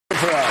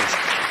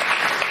Farage.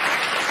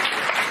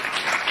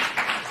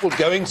 Well,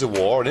 going to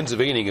war and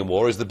intervening in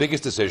war is the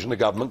biggest decision a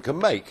government can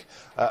make.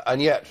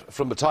 And yet,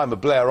 from the time of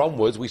Blair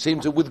onwards, we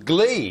seem to, with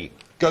glee,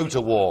 go to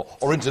war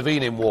or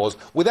intervene in wars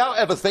without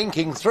ever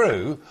thinking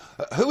through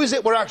who is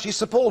it we're actually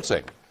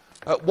supporting?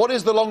 What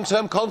is the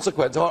long-term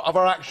consequence of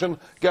our action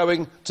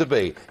going to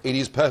be? It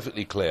is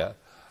perfectly clear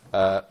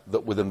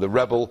that within the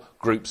rebel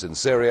groups in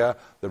Syria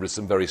there is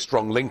some very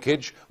strong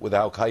linkage with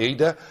Al-Qaeda.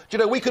 Do you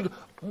know, we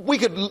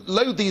could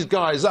load these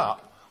guys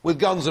up with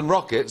guns and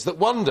rockets that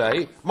one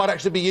day might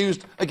actually be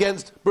used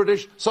against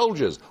British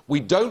soldiers.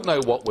 We don't know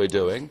what we're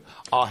doing.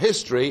 Our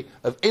history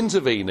of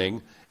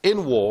intervening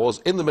in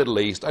wars in the Middle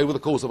East over the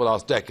course of the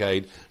last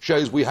decade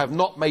shows we have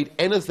not made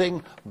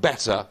anything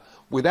better.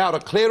 Without a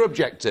clear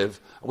objective,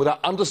 without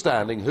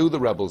understanding who the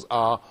rebels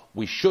are,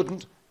 we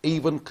shouldn't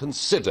even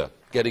consider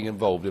getting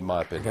involved, in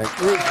my opinion.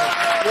 Okay.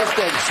 Ruth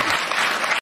Davidson.